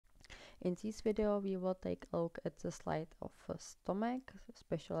In this video we will take a look at the slide of stomach,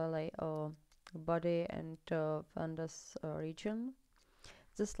 especially body and fundus region.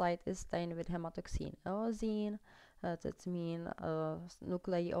 The slide is stained with hematoxine eosine. That means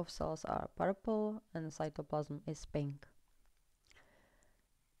nuclei of cells are purple and cytoplasm is pink.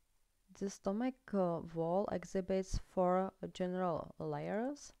 The stomach wall exhibits four general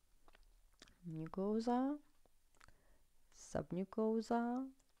layers: mucosa, submucosa,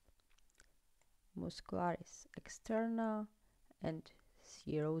 muscularis externa, and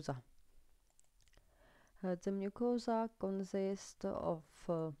serosa. The mucosa consists of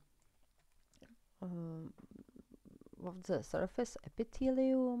the surface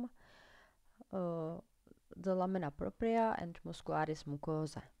epithelium, the lamina propria, and muscularis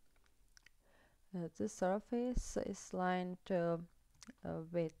mucosa. The surface is lined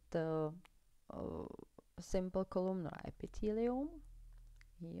with simple columnar epithelium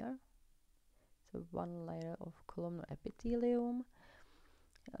here. So one layer of columnar epithelium,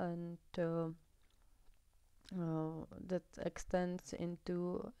 and that extends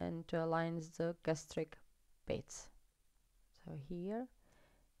into and lines the gastric plates. So here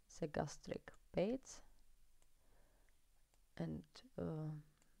is a gastric plates, and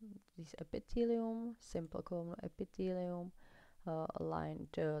this epithelium, simple columnar epithelium, lined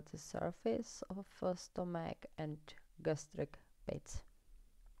the surface of stomach and gastric plates.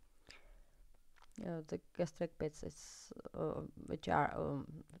 The gastric plates is which are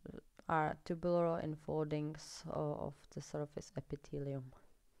tubular infoldings of the surface epithelium.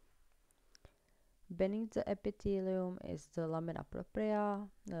 Beneath the epithelium is the lamina propria.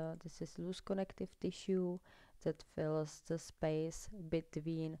 This is loose connective tissue that fills the space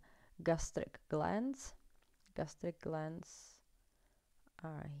between gastric glands. Gastric glands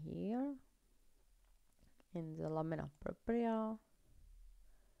are here in the lamina propria.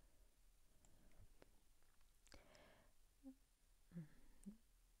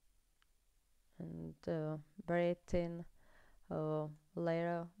 And very thin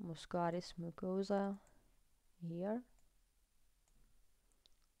layer muscularis mucosa here.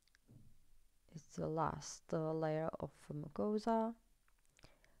 It's the last layer of mucosa.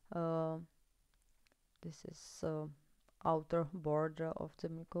 This is outer border of the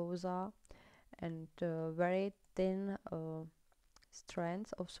mucosa, and very thin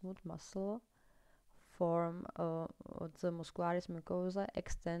strands of smooth muscle form the muscularis mucosa,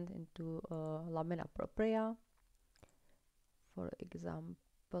 extend into lamina propria. For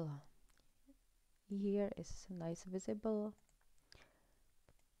example, here is nice visible.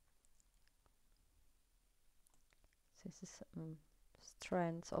 This is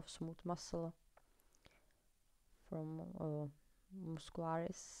strands of smooth muscle from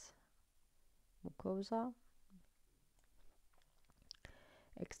muscularis mucosa,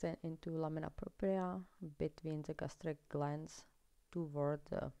 extend into lamina propria between the gastric glands toward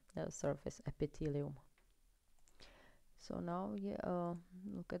the surface epithelium. So now we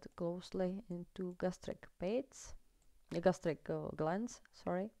look at closely into gastric plates, the gastric glands.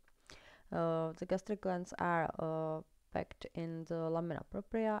 Sorry, the gastric glands are packed in the lamina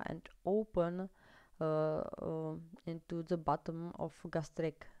propria and open into the bottom of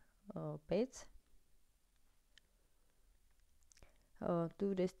gastric plates.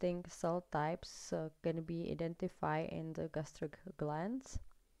 Two distinct cell types can be identified in the gastric glands.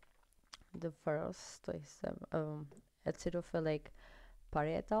 The first is acidophilic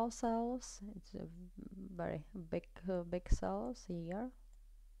parietal cells. It's very big cells here.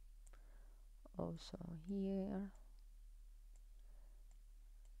 Also here.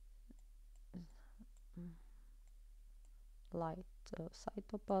 Light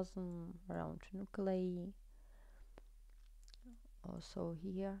cytoplasm around nuclei. Also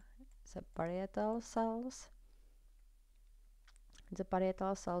here, the parietal cells. The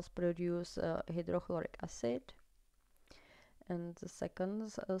parietal cells produce hydrochlorid acid, and the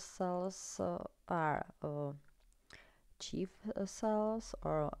second cells are chief cells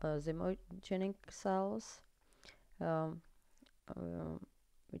or zymogenic cells,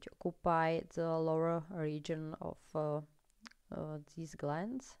 which occupy the lower region of these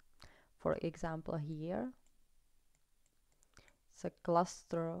glands. For example, here it's a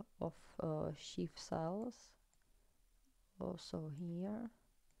cluster of chief cells. Also here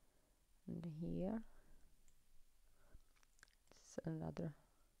and here. It's another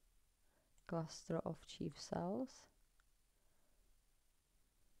cluster of chief cells.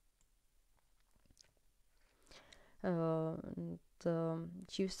 The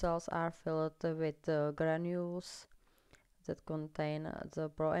chief cells are filled with granules that contain the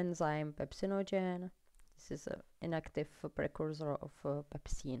proenzyme pepsinogen. This is an inactive precursor of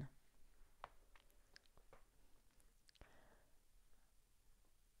pepsin.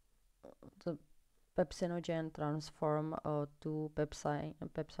 pepsinogen transform to pepsine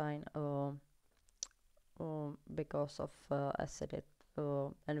because of acidic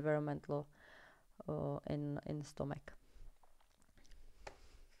environmental in stomach.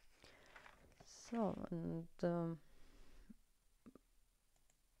 So, and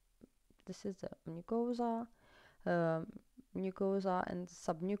this is the mucosa. Mucosa and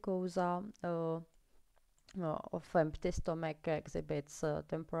submucosa of empty stomach exhibits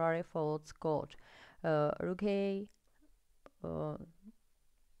temporary folds called rugae. You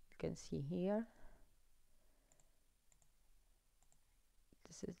can see here.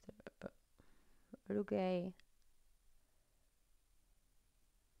 This is the rugae.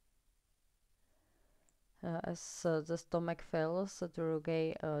 As the stomach fills, the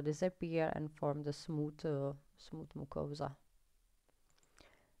rugae disappear and form the smooth mucosa.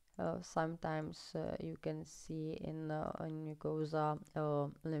 Sometimes you can see in mucosa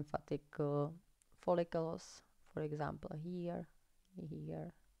lymphatic follicles, for example here,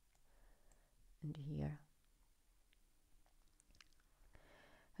 here, and here.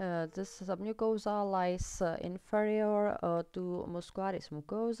 This submucosa lies inferior to muscularis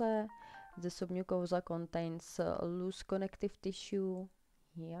mucosa. The submucosa contains loose connective tissue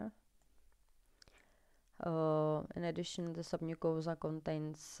here. In addition, the submucosa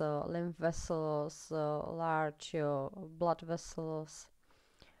contains lymph vessels, large blood vessels,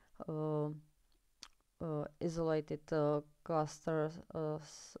 isolated clusters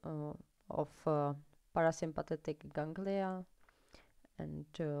of parasympathetic ganglia, and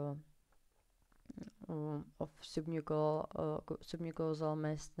of submucosal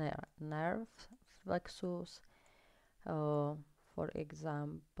Meissner nerve plexus. For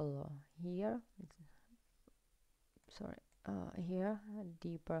example, here. Here,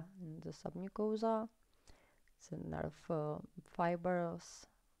 deeper in the submucosa, it's a nerve fibers,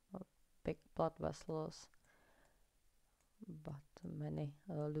 big blood vessels, but many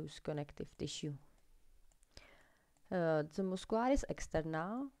loose connective tissue. The muscularis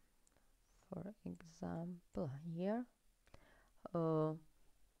externa, for example, here,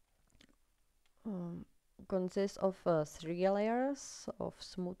 consists of 3 layers of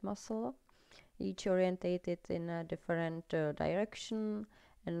smooth muscle, each orientated in a different direction,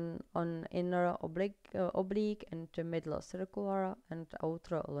 and on inner oblique and middle circular and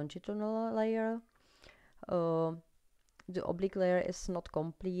outer longitudinal layer. The oblique layer is not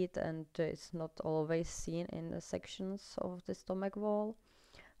complete and it's not always seen in the sections of the stomach wall.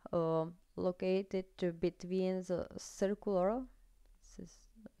 Located between the circular, this is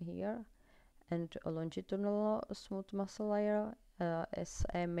here, and a longitudinal smooth muscle layer is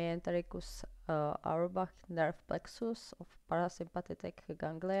a mesentericus Auerbach nerve plexus of parasympathetic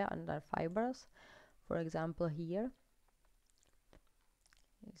ganglia and nerve fibers. For example, here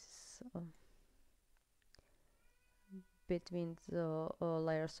is between the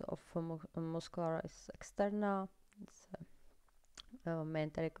layers of muscularis externa. It's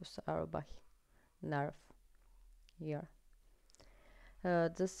mesentericus Auerbach nerve here.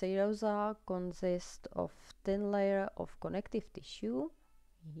 The serosa consists of thin layer of connective tissue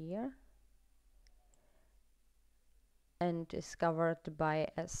here and is covered by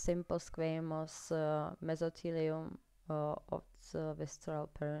a simple squamous mesothelium of the visceral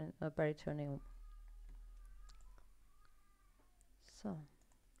peritoneum. So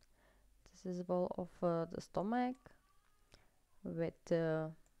this is wall of the stomach with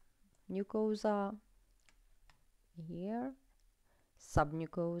mucosa here,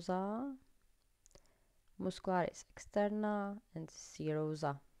 submucosa, muscularis externa, and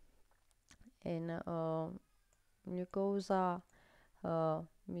serosa. In mucosa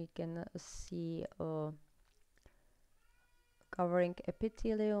we can see covering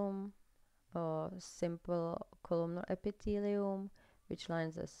epithelium, simple columnar epithelium which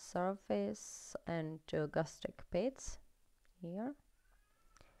lines the surface, and gastric pits here.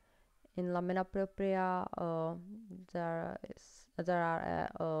 In lamina propria there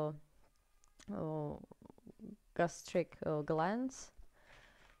are gastric glands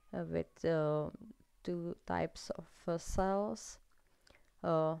with 2 types of cells,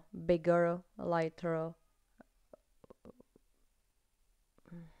 bigger, lighter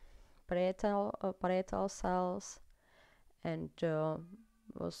parietal cells and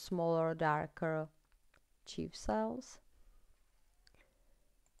smaller, darker chief cells,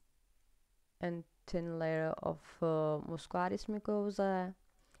 and thin layer of muscularis mucosa.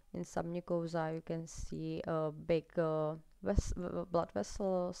 In submucosa you can see big blood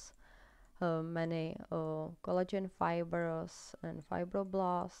vessels, many collagen fibers and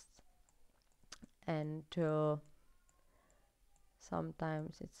fibroblasts, and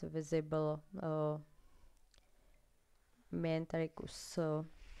Sometimes it's visible mesentericus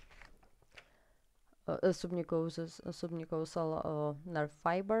submucosal nerve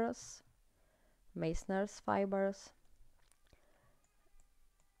fibers, Meissner's fibers,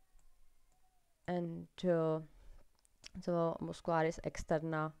 and the muscularis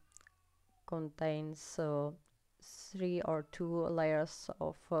externa contains 3 or 2 layers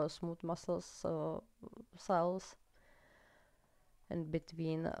of smooth muscles cells, and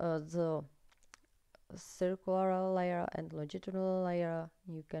between the circular layer and longitudinal layer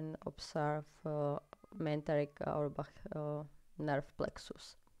you can observe mesenteric Auerbach nerve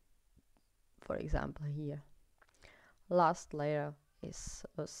plexus, for example here. Last layer is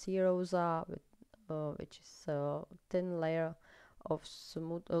a serosa, which is a thin layer of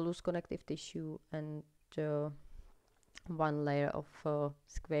smooth loose connective tissue, and 1 layer of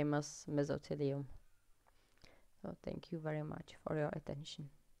squamous mesothelium. So thank you very much for your attention.